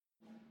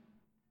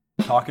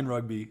Talking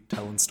rugby,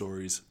 telling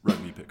stories,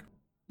 rugby pick.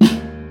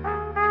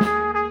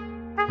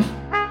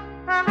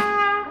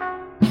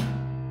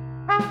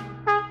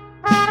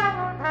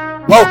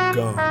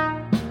 Welcome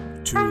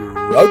to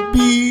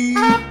Rugby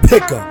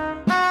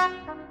Pick'em.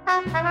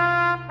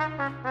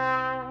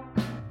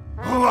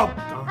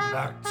 Welcome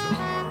back to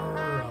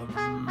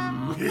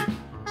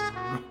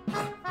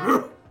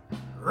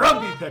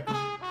Rugby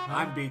Pick'em.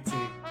 I'm BT.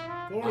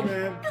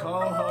 Man.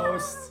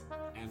 Co-host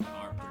and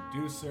our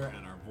producer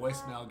and our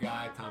voicemail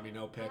guy, Tommy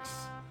No Picks,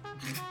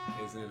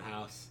 is in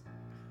house.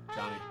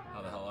 Johnny,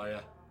 how the hell are you?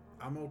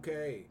 I'm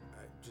okay.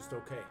 Just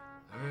okay.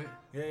 All right.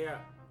 Yeah.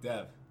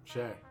 Dev,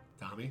 Sure.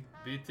 Tommy,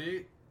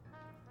 BT,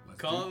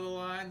 let's call do- the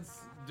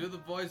lines, do the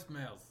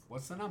voicemails.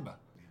 What's the number?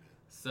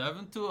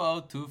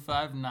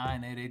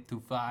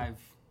 720-259-8825.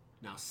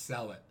 Now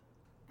sell it.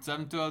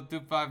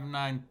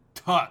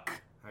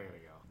 720-259-TUCK. I gotta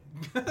go.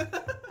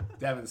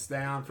 Devin,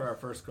 stay on for our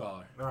first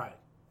caller. All right.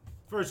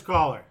 First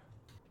caller.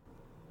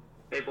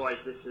 Hey boys,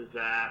 this is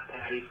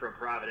Patty from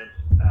Providence.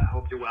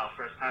 Hope you're well.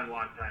 First time,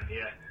 long time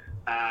here.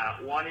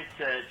 Wanted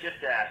to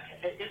just ask,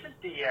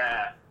 isn't the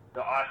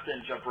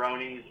Austin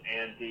Jabronis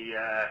and the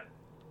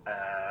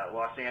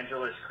Los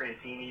Angeles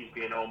Crantinis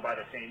being owned by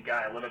the same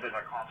guy a little bit of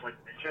a conflict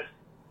of interest?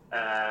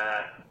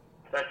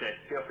 That's it.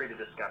 Feel free to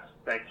discuss.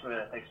 Thanks for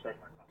taking my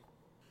call.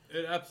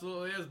 It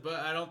absolutely is,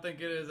 but I don't think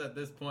it is at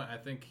this point. I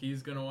think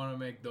he's going to want to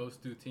make those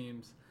two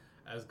teams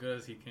as good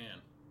as he can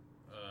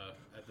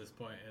at this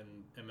point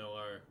in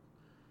MLR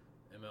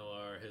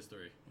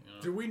history. You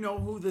know? Do we know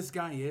who this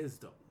guy is,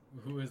 though?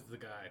 Who is the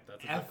guy?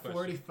 That's a good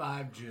question.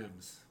 F45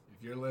 Gyms.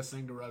 If you're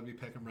listening to Rugby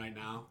Pick'em right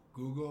now,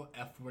 Google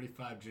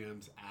F45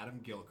 Gyms, Adam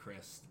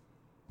Gilchrist.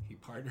 He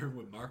partnered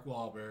with Mark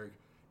Wahlberg,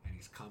 and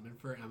he's coming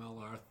for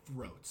MLR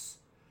throats.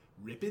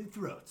 Ripping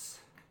throats.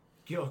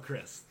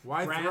 Gilchrist.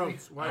 Why Brandy-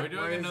 throats? Why, Are we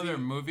doing why is another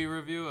he- movie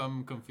review?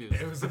 I'm confused.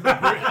 It was a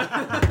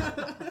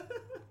MacGruber.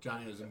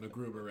 Johnny, it was a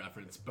MacGruber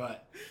reference,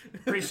 but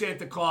appreciate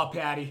the call,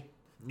 Patty.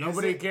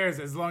 Nobody Is it- cares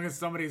as long as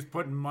somebody's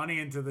putting money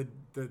into the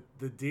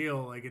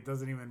deal. Like, it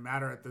doesn't even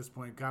matter at this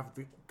point.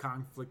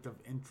 Conflict of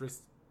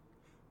interest.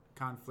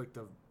 Conflict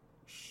of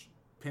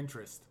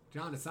Pinterest.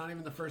 John, it's not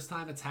even the first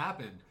time it's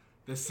happened.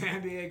 The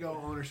San Diego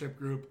ownership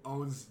group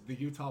owns the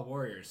Utah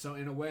Warriors. So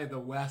in a way, the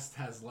West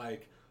has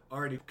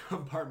already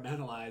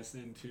compartmentalized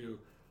into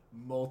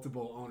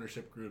multiple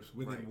ownership groups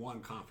within one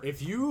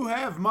conference. If you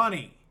have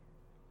money,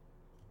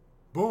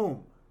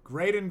 boom,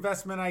 great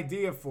investment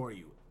idea for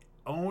you.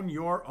 Own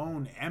your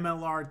own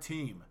MLR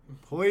team.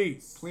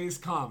 Please. Please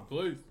come.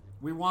 Please.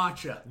 We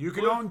want you. You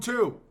can own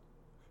two.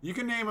 You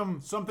can name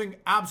them something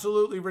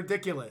absolutely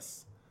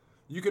ridiculous.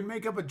 You can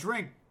make up a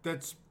drink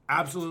that's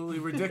absolutely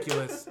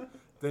ridiculous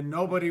that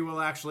nobody will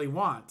actually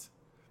want.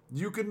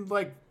 You can,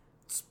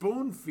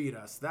 spoon feed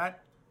us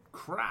that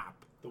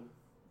crap.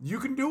 You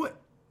can do it.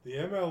 The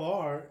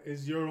MLR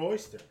is your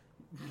oyster.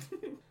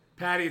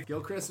 Patty,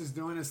 Gilchrist is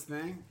doing his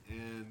thing,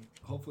 and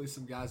hopefully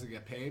some guys will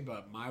get paid,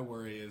 but my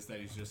worry is that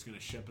he's just going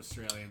to ship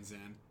Australians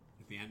in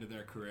at the end of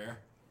their career.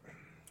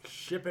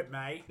 Ship it,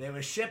 mate. They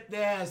were shipped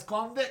there as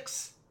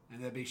convicts,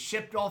 and they'll be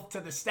shipped off to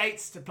the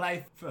States to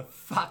play for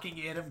fucking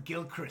Adam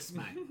Gilchrist,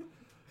 mate.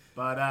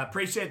 But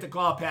appreciate the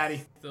call,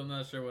 Patty. Still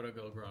not sure what a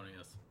Gilgroni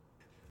is.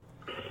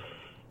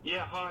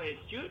 Yeah, hi, it's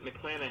Stuart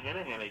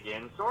McLennan-Hanahan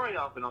again. Sorry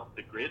I've been off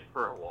the grid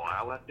for a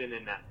while. I've been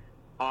in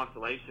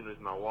isolation with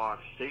my wife,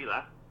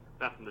 Sheila.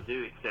 Nothing to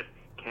do except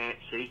count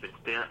sheep and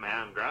stare at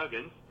my own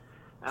Grogans.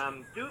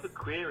 Do the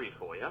query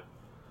for you.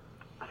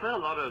 I've heard a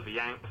lot of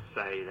Yanks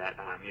say that,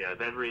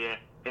 if every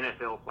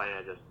NFL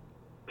player just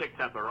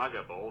picked up a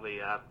rugger ball,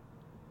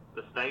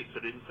 the States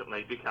would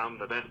instantly become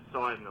the best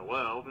side in the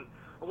world. And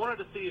I wanted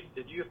to see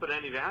if you put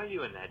any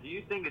value in that. Do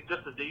you think it's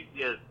just as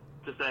easy as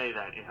to say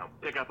that,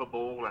 pick up a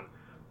ball and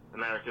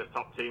America's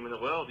top team in the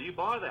world? Do you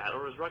buy that,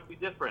 or is rugby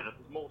different? If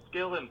there's more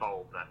skill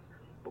involved,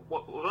 we'd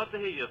love to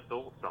hear your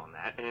thoughts on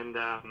that, and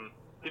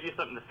give you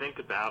something to think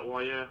about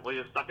while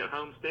you're stuck at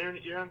home staring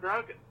at your own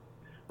Grogan.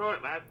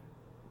 Right, lad.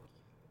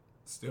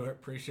 Stuart,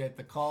 appreciate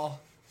the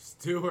call.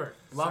 Stuart.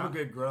 Love a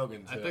good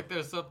Grogan, too. I think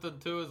there's something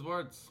to his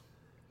words.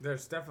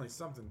 There's definitely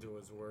something to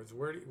his words.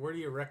 Where do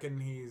you reckon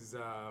he's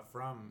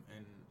from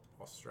in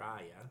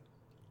Australia?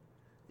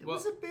 It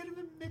was a bit of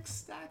a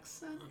mixed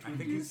accent. I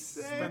think he's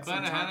spent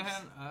some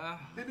McLennan-Hanahan, time.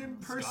 An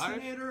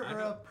impersonator Scottish? or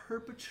a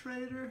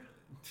perpetrator?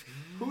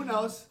 Who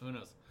knows? Who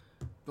knows?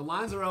 The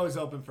lines are always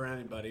open for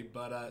anybody,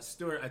 but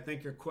Stuart, I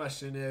think your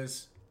question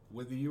is,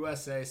 would the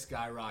USA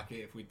skyrocket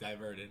if we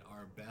diverted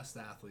our best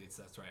athletes,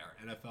 that's right,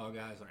 our NFL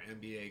guys, our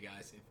NBA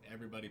guys, if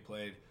everybody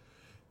played?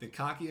 The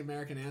cocky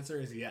American answer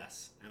is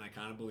yes, and I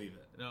kind of believe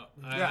it. No,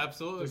 I Yeah.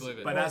 absolutely believe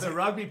it. But as a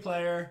rugby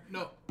player,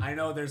 No. I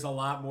know there's a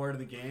lot more to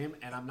the game,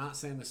 and I'm not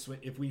saying the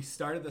switch. If we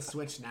started the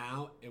switch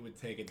now, it would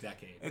take a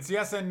decade. It's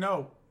yes and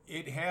no.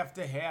 It'd have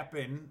to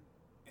happen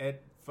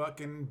at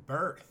fucking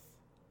birth.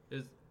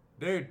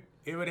 Dude,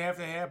 it would have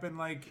to happen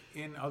like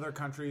in other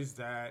countries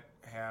that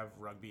have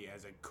rugby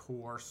as a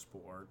core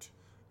sport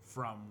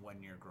from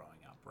when you're growing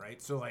up,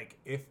 right? So,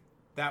 if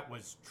that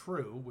was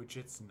true, which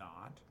it's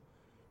not,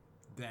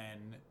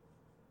 then,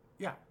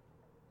 yeah,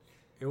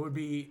 It would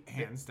be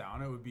hands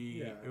down. It would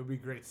be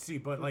great to see.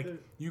 But like,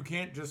 you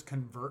can't just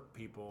convert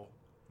people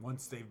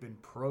once they've been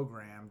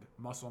programmed,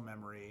 muscle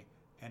memory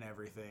and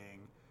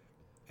everything,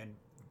 and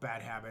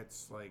bad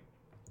habits. Like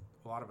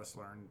a lot of us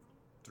learn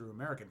through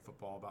American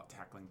football about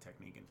tackling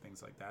technique and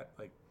things like that.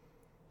 Like,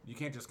 you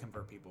can't just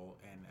convert people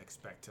and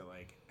expect to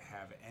like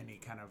have any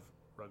kind of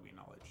rugby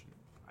knowledge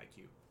and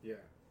IQ. Yeah,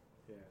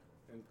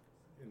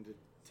 and to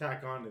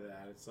tack on to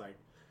that, it's like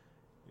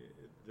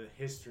the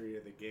history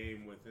of the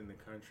game within the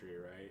country,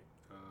 right?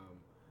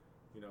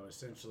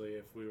 Essentially,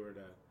 if we were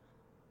to,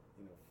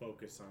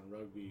 focus on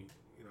rugby,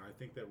 I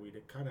think that we'd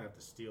kind of have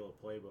to steal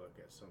a playbook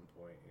at some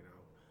point.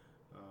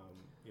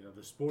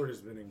 The sport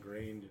has been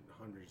ingrained in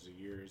hundreds of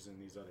years in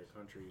these other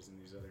countries and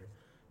these other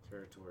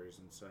territories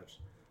and such.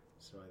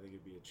 So I think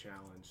it'd be a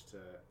challenge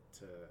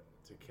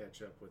to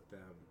catch up with them.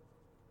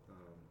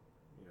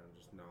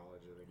 Just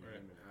knowledge of the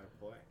game and how to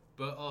play.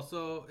 But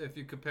also, if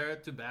you compare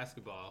it to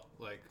basketball,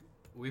 like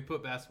we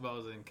put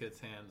basketballs in kids'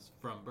 hands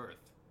from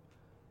birth,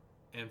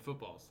 and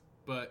footballs.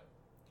 But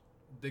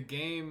the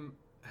game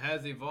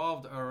has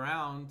evolved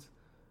around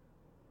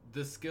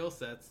the skill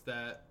sets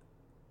that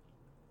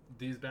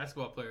these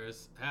basketball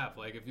players have.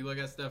 Like if you look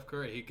at Steph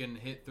Curry, he can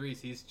hit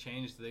threes. He's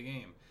changed the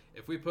game.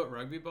 If we put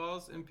rugby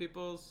balls in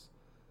people's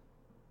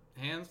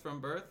hands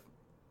from birth,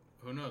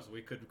 who knows?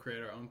 We could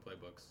create our own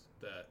playbooks.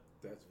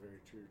 That's very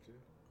true too.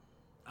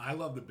 I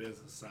love the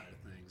business side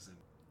of things, and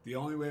the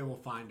only way we'll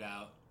find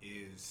out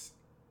is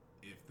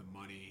if the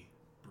money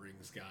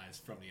brings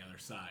guys from the other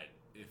side.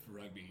 If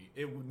rugby,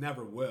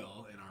 never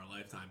will in our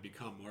lifetime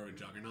become more of a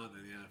juggernaut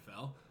than the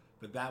NFL,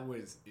 but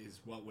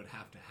is what would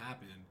have to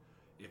happen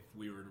if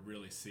we were to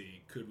really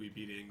see, could we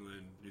beat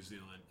England, New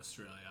Zealand,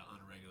 Australia on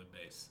a regular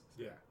basis?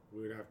 Yeah, we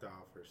would have to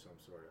offer some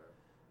sort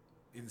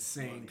of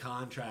insane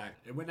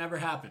contract. It would never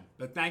happen.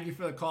 But thank you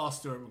for the call,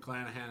 Stuart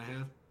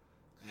McClanahan.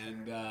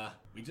 And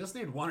we just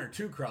need one or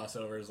two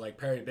crossovers like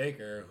Perry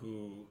Baker,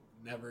 who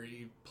never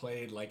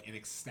played like an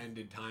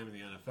extended time in the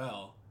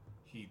NFL.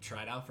 He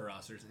tried out for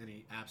rosters and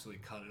he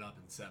absolutely cut it up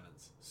in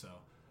sevens. So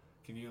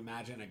can you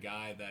imagine a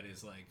guy that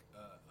is like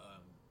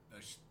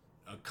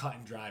a cut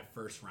and dry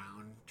first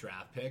round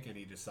draft pick and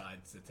he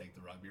decides to take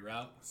the rugby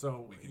route?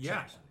 So we could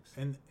yeah, change things.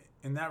 and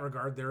in that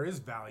regard, there is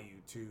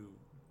value to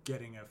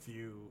getting a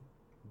few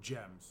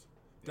gems,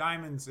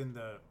 diamonds in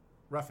the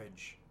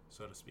roughage,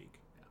 so to speak.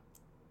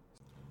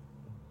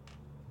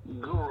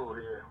 Guru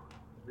here.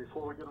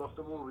 Before we get off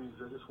the movies,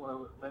 I just want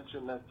to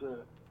mention that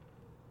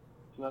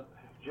it's not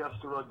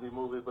just a rugby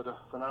movie, but a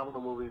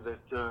phenomenal movie that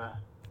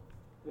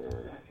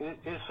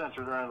is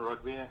centered around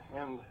rugby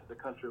and the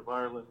country of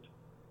Ireland.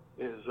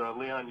 Is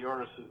Leon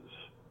Uris's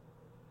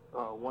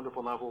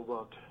wonderful novel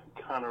about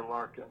Conor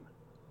Larkin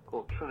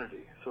called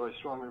Trinity. So I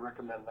strongly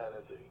recommend that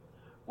as a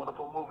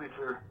wonderful movie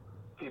for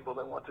people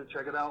that want to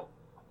check it out.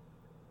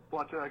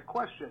 But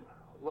question,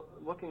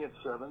 looking at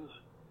sevens,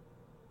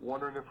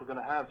 wondering if we're going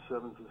to have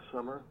sevens this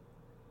summer,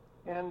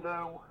 and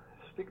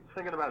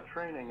thinking about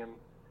training, and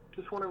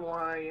just wondering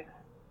why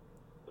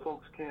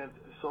folks can't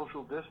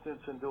social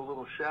distance and do a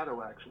little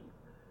shadow action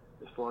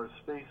as far as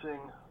spacing,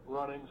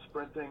 running,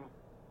 sprinting,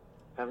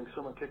 having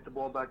someone kick the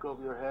ball back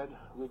over your head,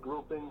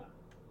 regrouping,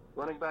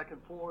 running back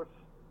and forth,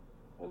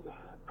 and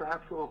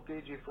perhaps a little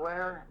Fiji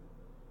flair,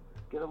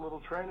 get a little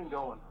training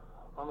going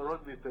on the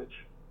rugby pitch.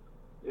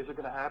 Is it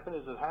going to happen?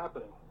 Is it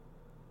happening?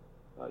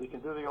 You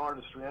can do the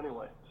artistry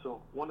anyway. So,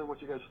 wondering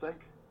what you guys think.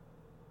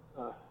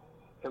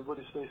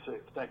 Everybody stay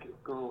safe. Thank you.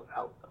 Guru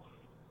out.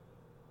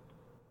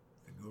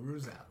 The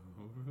Guru's out.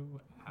 Guru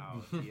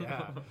out,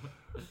 yeah.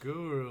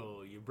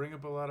 Guru, you bring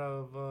up a lot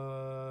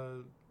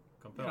of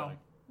Compelling.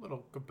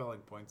 Little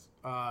compelling points.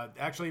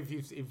 Actually,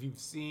 if you've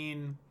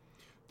seen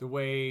the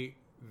way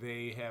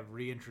they have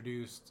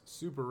reintroduced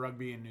Super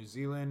Rugby in New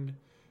Zealand,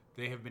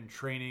 they have been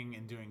training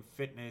and doing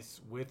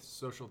fitness with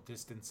social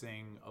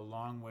distancing,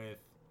 along with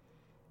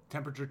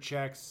temperature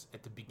checks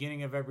at the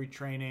beginning of every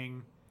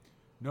training,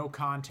 no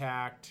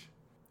contact,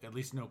 at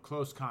least no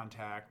close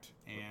contact,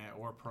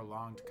 or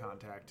prolonged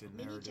contact. And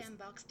Mini Gem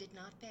box did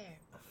not pair.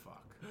 Oh,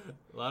 fuck.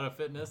 A lot of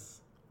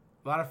fitness.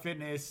 A lot of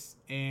fitness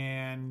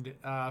and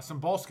some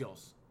ball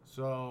skills.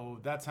 So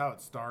that's how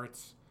it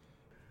starts.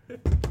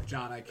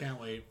 John, I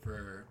can't wait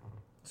for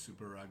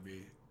Super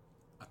Rugby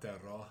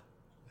Aotearoa.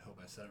 I hope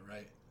I said it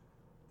right.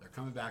 They're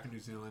coming back in New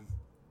Zealand.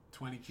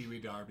 20 Kiwi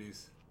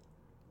derbies.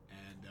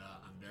 And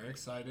I'm very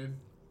excited.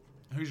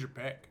 Who's your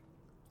pick?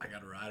 I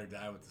got to ride or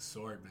die with the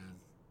sword, man.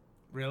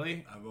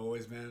 Really? I've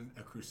always been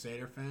a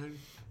Crusader fan,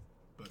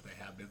 but they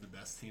have been the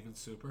best team in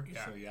Super.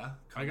 Yeah. So, yeah.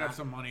 I got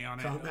some money on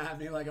it. Come at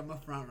me like I'm a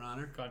front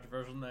runner.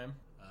 Controversial name.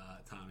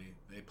 Tommy,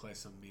 they play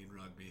some mean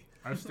rugby.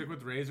 I stick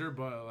with Razor,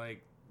 but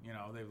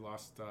they've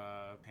lost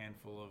a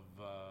handful of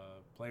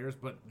players.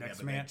 But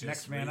next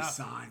man up.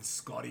 Signed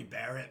Scotty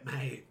Barrett,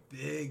 mate.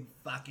 Big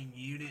fucking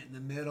unit in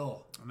the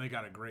middle. And they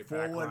got a great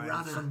Forward back line.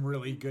 runner. Some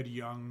really good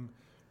young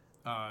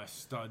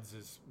studs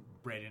is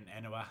Braden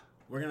Enua.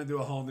 We're going to do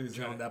a whole New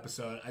Zealand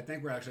episode. I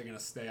think we're actually going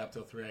to stay up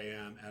till 3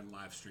 a.m. and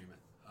live stream it.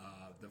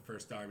 The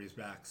first derby's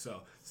back.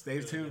 So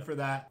stay tuned for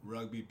that.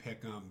 Rugby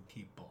Pick'em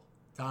people.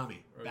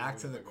 Tommy, Or back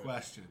you to the pick up.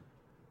 question.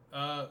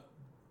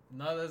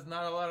 No, there's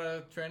not a lot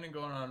of training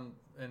going on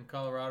in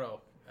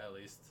Colorado, at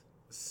least.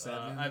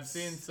 Sevens. I've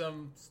seen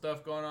some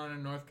stuff going on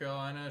in North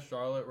Carolina.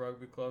 Charlotte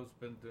Rugby Club's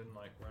been doing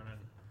like running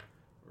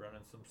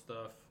some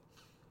stuff.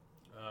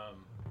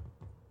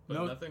 But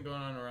No- nothing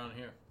going on around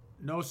here.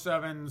 No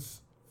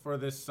sevens for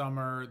this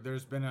summer.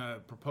 There's been a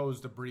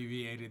proposed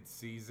abbreviated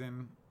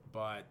season,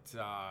 but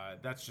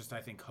that's just,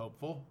 I think,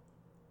 hopeful,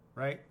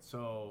 right?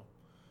 So,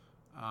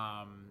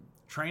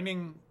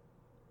 training,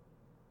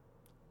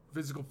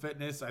 physical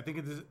fitness, I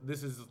think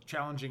this is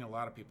challenging a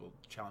lot of people,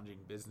 challenging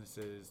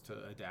businesses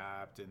to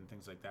adapt and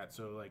things like that.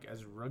 So, like,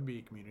 as a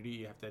rugby community,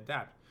 you have to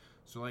adapt.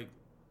 So, like,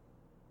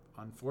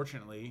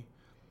 unfortunately,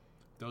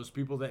 those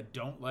people that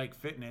don't like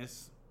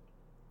fitness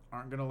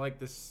aren't gonna like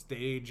the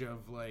stage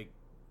of like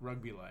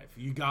rugby life.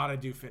 You gotta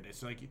do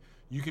fitness. Like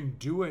you can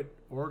do it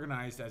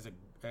organized as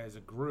a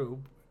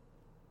group,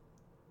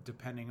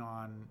 depending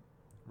on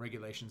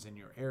regulations in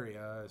your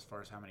area as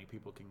far as how many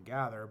people can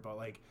gather. But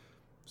like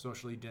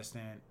socially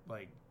distant,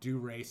 like do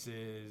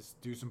races,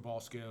 do some ball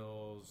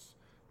skills,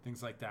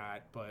 things like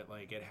that. But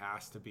like it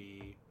has to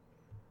be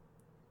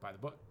by the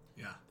book.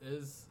 Yeah.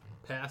 Is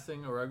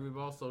passing a rugby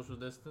ball social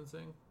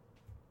distancing?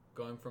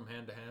 Going from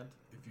hand to hand?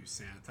 If you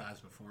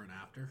sanitize before and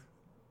after,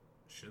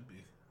 should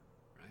be,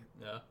 right?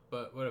 Yeah.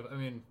 But what if, I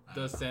mean,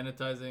 does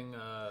sanitizing,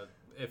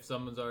 if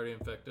someone's already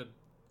infected?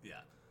 Yeah.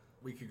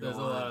 We could go There's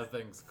a on lot of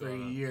things for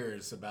going on.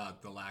 years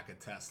about the lack of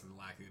tests and the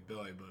lack of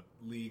ability, but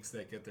leagues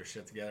that get their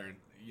shit together, and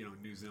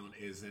New Zealand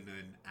is in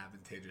an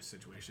advantageous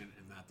situation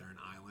in that they're an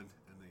island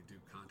and they do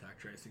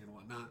contact tracing and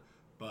whatnot.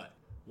 But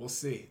we'll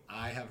see.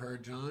 I have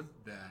heard, John,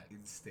 that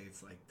in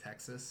states like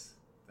Texas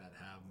that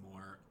have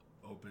more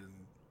open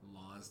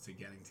laws to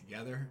getting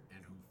together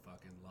and who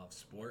fucking love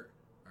sport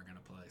are going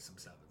to play some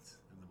sevens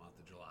in the month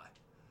of July.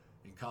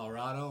 In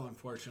Colorado,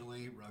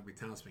 unfortunately, Rugby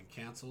Town's been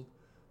canceled.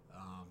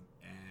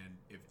 And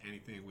if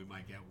anything, we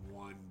might get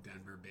one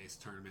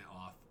Denver-based tournament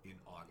off in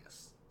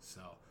August.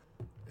 So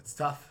it's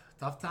tough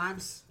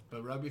times,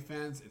 but rugby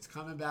fans, it's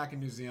coming back in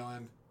New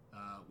Zealand.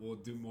 We'll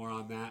do more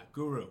on that.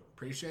 Guru,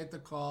 appreciate the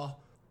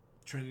call.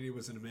 Trinity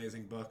was an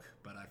amazing book,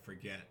 but I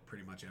forget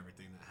pretty much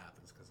everything that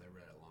happens because I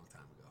read it a long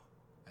time ago.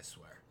 I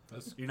swear.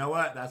 You know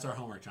what? That's our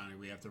homework, Johnny.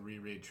 We have to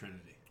reread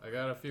Trinity. I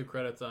got a few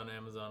credits on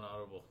Amazon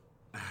Audible.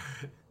 All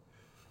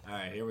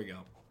right, here we go.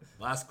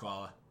 Last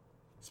caller.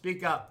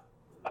 Speak up.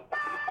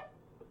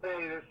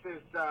 Hey, this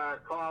is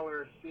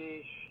caller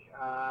Ceesh.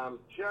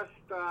 Just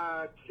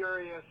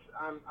curious.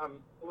 I'm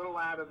a little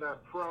out of the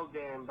pro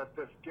game, but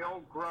this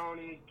Gil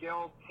Groney,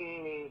 Gil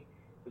Teeny,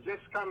 is this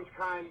some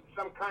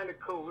kind of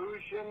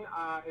collusion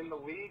in the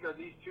league? Are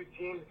these two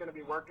teams going to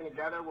be working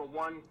together? Will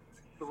one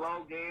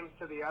throw games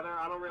to the other?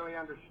 I don't really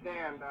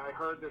understand. I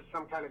heard there's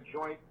some kind of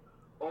joint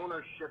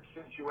ownership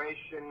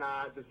situation.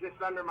 Does this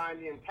undermine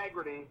the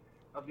integrity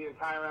of the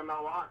entire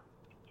MLR?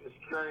 Just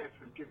curious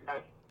if you guys.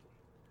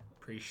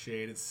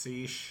 Appreciate it,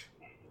 Ceesh.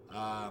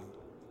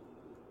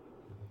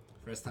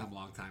 First time,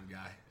 long time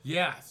guy.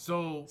 Yeah,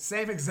 so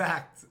Same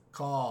exact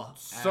call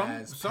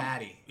as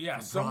Patty. Yeah,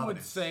 from some would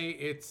Providence. say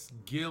it's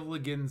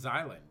Gilligan's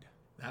Island.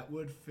 That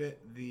would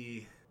fit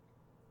the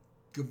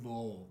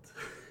Gemold.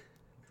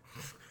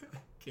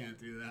 Can't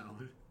do that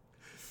one.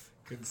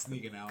 Couldn't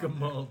sneak it out.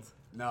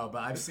 No,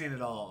 but I've seen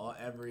it all.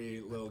 Every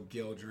little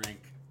Gil drink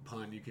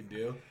pun you can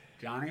do.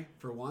 Johnny,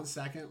 for 1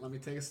 second, let me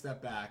take a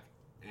step back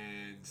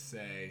and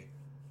say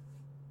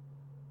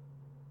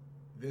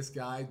this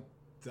guy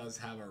does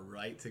have a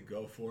right to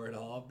go for it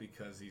all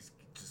because he's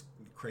just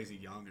crazy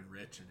young and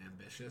rich and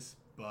ambitious.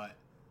 But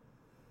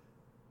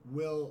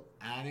will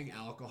adding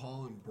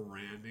alcohol and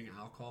branding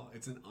alcohol,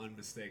 it's an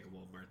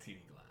unmistakable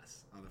martini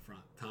glass on the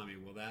front. Tommy,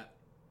 will that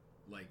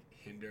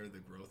hinder the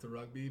growth of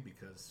rugby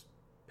because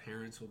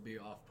parents will be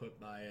off put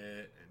by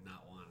it and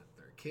not want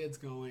their kids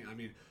going? I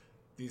mean,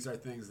 these are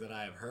things that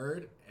I have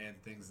heard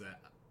and things that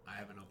I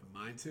have an open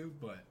mind to,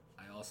 but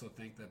I also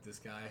think that this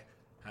guy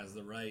has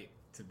the right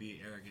to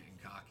be arrogant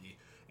and cocky.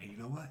 And you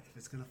know what? If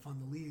it's going to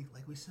fund the league,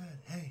 like we said,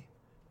 hey,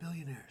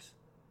 billionaires,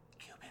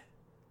 Cuban.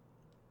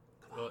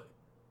 Come on. Well,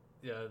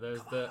 yeah,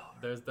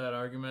 there's that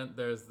argument.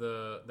 There's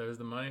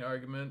the money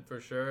argument for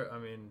sure. I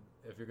mean,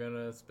 if you're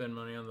gonna spend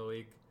money on the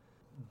league,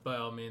 by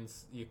all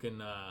means, you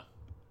can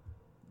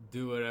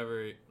do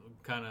whatever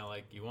kind of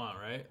like you want,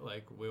 right?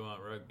 Like we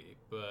want rugby,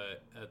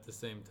 but at the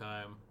same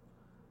time,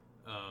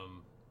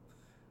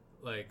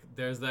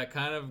 there's that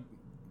kind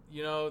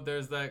of,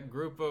 there's that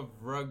group of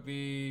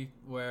rugby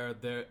where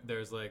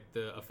there's like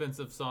the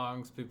offensive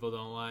songs people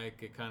don't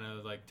like. It kind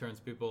of like turns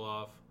people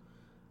off.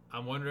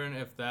 I'm wondering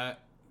if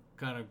that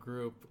kind of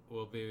group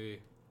will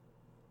be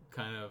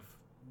kind of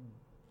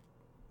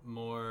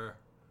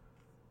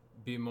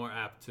be more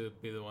apt to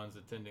be the ones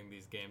attending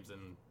these games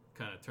and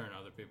kind of turn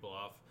other people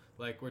off.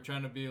 Like we're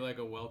trying to be like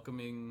a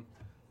welcoming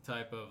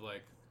type of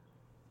like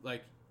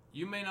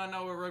you may not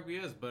know what rugby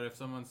is, but if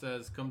someone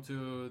says come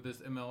to this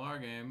MLR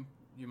game,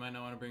 you might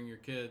not want to bring your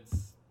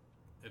kids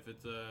if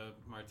it's a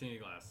martini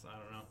glass. I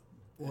don't know.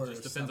 Or it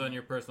just depends on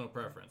your personal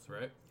preference,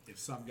 right? if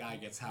some guy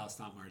gets housed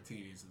on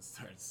martinis and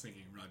starts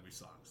singing rugby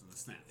songs in the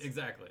stands.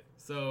 Exactly.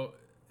 So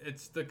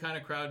it's the kind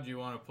of crowd you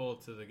want to pull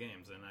to the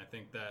games, and I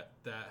think that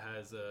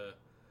has a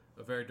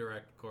very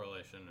direct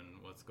correlation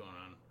in what's going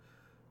on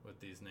with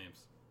these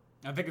names.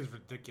 I think it's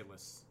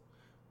ridiculous.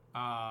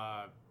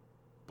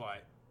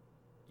 But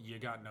you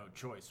got no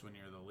choice when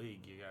you're the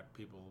league. You got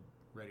people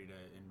ready to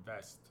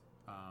invest.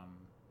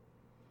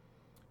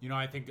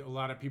 I think a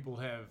lot of people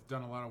have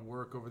done a lot of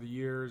work over the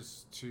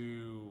years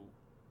to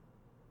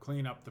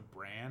clean up the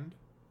brand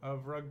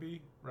of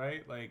rugby,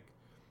 right? Like,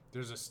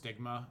 there's a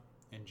stigma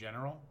in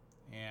general,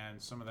 and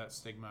some of that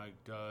stigma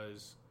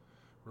does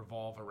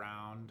revolve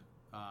around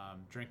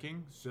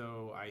drinking.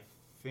 So I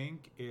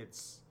think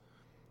it's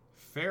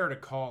fair to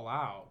call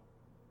out,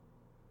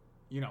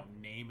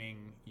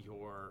 naming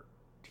your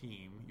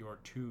team, your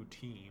two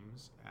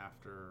teams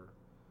after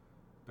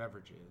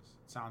beverages.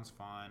 It sounds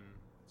fun.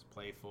 It's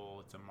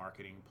playful. It's a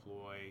marketing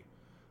ploy.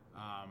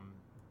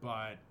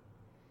 But,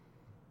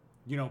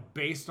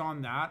 based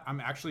on that,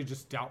 I'm actually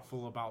just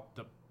doubtful about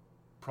the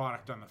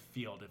product on the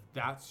field. If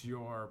that's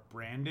your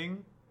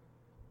branding,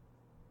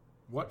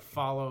 what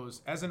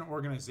follows as an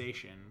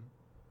organization,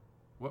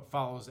 what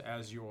follows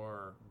as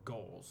your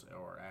goals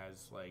or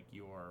as like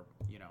your,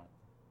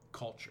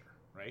 culture,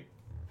 right?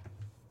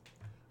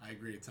 I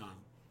agree, Tom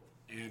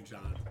and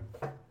John.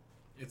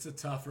 It's a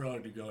tough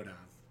road to go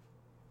down.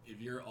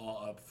 If you're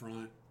all up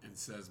front and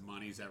says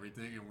money's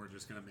everything and we're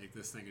just going to make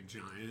this thing a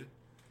giant,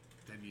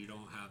 then you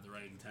don't have the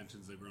right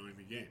intentions of growing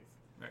the game.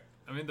 Right.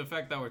 I mean, the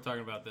fact that we're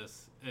talking about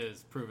this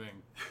is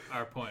proving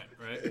our point,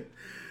 right?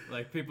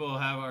 Like, people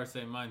have our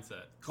same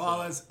mindset. Call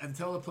us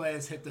until the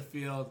players hit the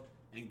field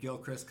and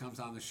Gilchrist comes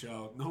on the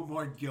show. No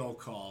more Gil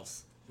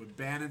calls. We're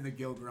banning the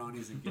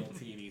Gilgronis and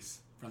Giltinis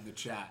from the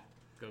chat.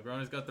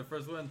 Gilgronis got their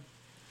first win.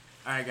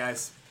 All right,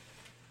 guys.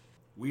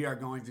 We are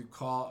going to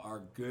call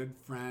our good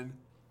friend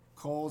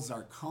Cole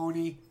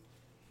Zarconi.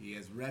 He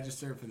is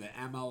registered for the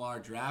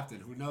MLR draft,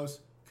 and who knows,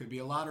 could be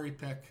a lottery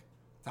pick.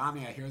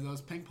 Tommy, I hear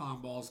those ping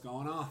pong balls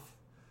going off.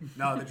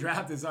 No, the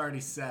draft is already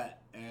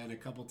set, and a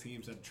couple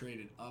teams have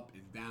traded up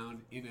and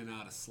down, in and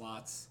out of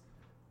slots.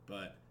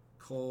 But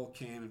Cole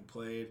came and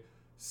played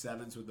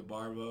sevens with the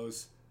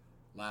Barbos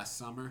last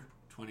summer,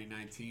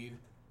 2019,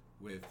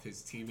 with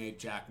his teammate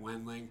Jack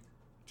Wendling,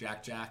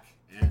 Jack,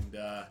 and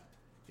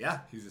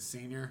he's a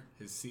senior.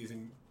 His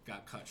season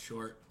got cut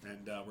short,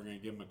 and we're going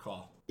to give him a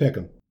call. Pick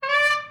 'em.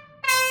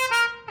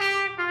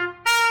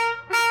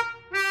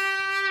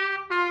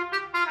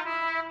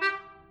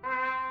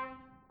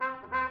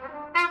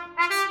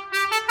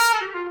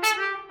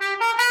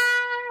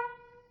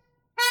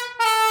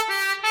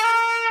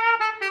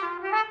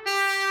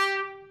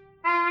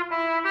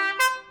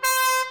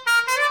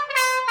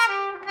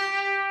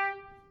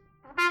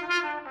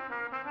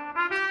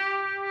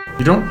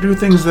 You don't do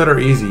things that are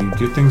easy. You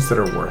do things that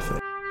are worth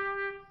it.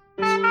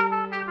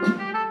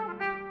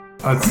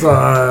 Let's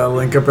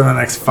link up in the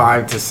next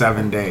 5 to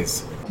 7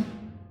 days.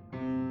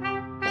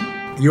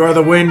 You are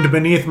the wind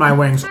beneath my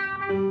wings.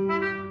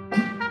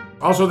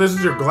 Also, this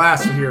is your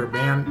glass here,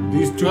 man.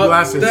 These two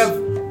glasses.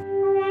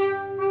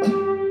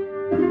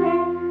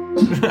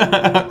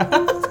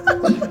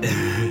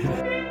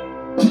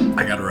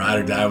 I got to ride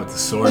or die with the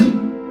sword.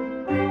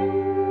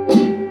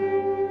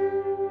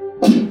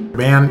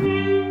 Man.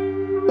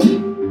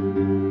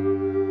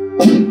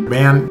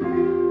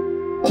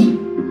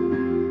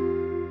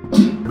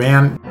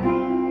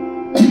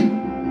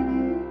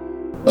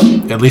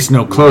 At least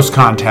no close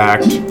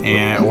contact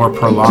or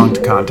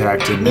prolonged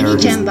contact in there.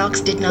 Mini jam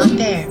box did not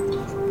pair.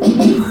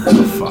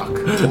 Oh fuck.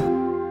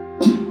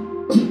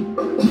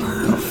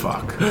 Oh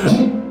fuck.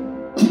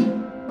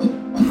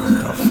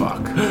 Oh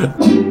fuck.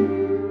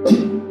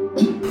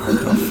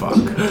 Oh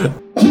fuck.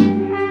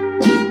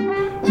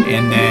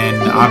 And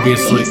then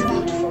obviously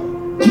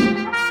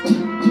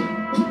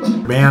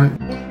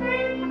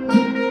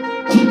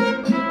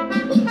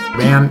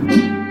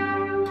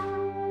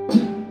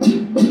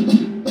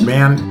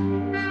Man.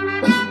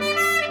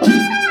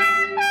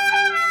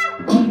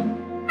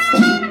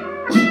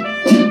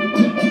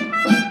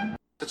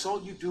 That's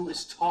all you do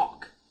is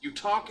talk. You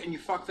talk and you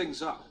fuck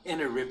things up. And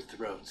it ripped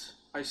throats.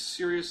 I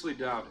seriously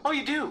doubt it. Oh,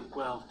 you do?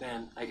 Well,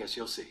 then I guess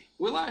you'll see.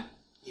 Will I?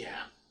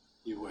 Yeah,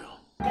 you will.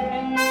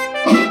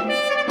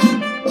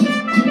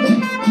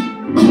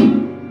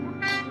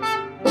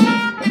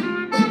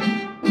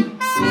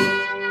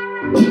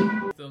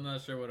 Still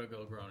not sure what a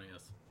Gilgroni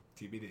is.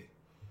 TBD.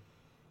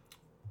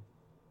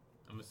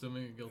 I'm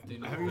assuming a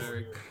Giltino Have you- is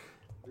very...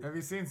 Have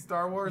you seen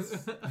Star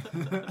Wars?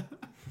 Let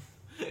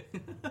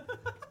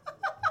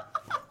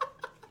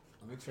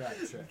me try.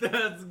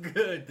 That's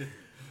good.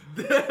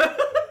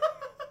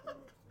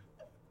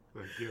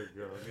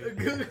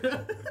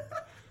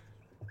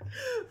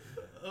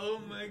 Oh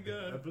my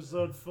god.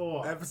 Episode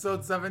 4.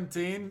 Episode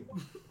 17,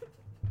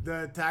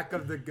 The Attack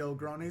of the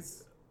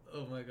Gilgronis.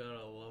 Oh my god,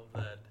 I love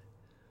that.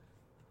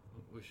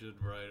 We should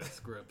write a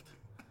script.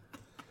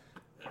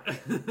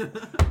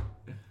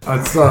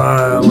 Let's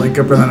link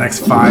up in the next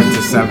 5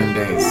 to 7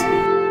 days.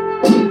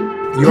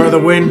 You are the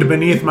wind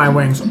beneath my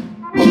wings.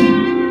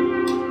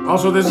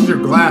 Also, this is your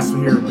glass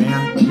here,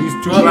 man. These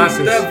two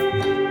glasses.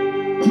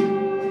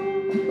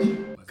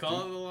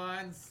 Call the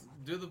lines.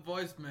 Do the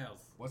voicemails.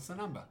 What's the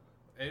number?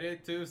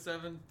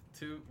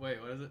 88272. Wait,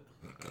 what is it?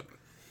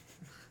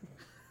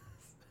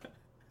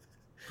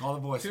 Call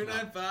the voice.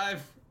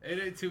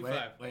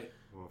 295-8825. Wait.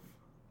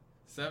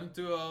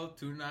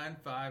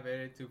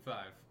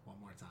 720-295-8825. One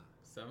more time.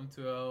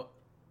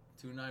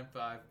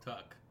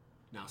 720-295-TUCK.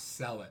 Now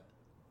sell it.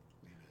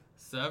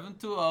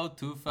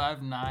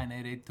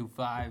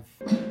 720-259-8825.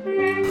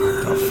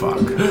 The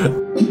fuck?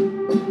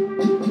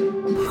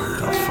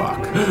 The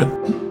fuck?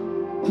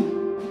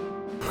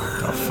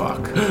 The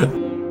fuck?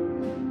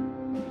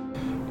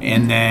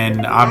 And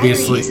then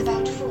obviously.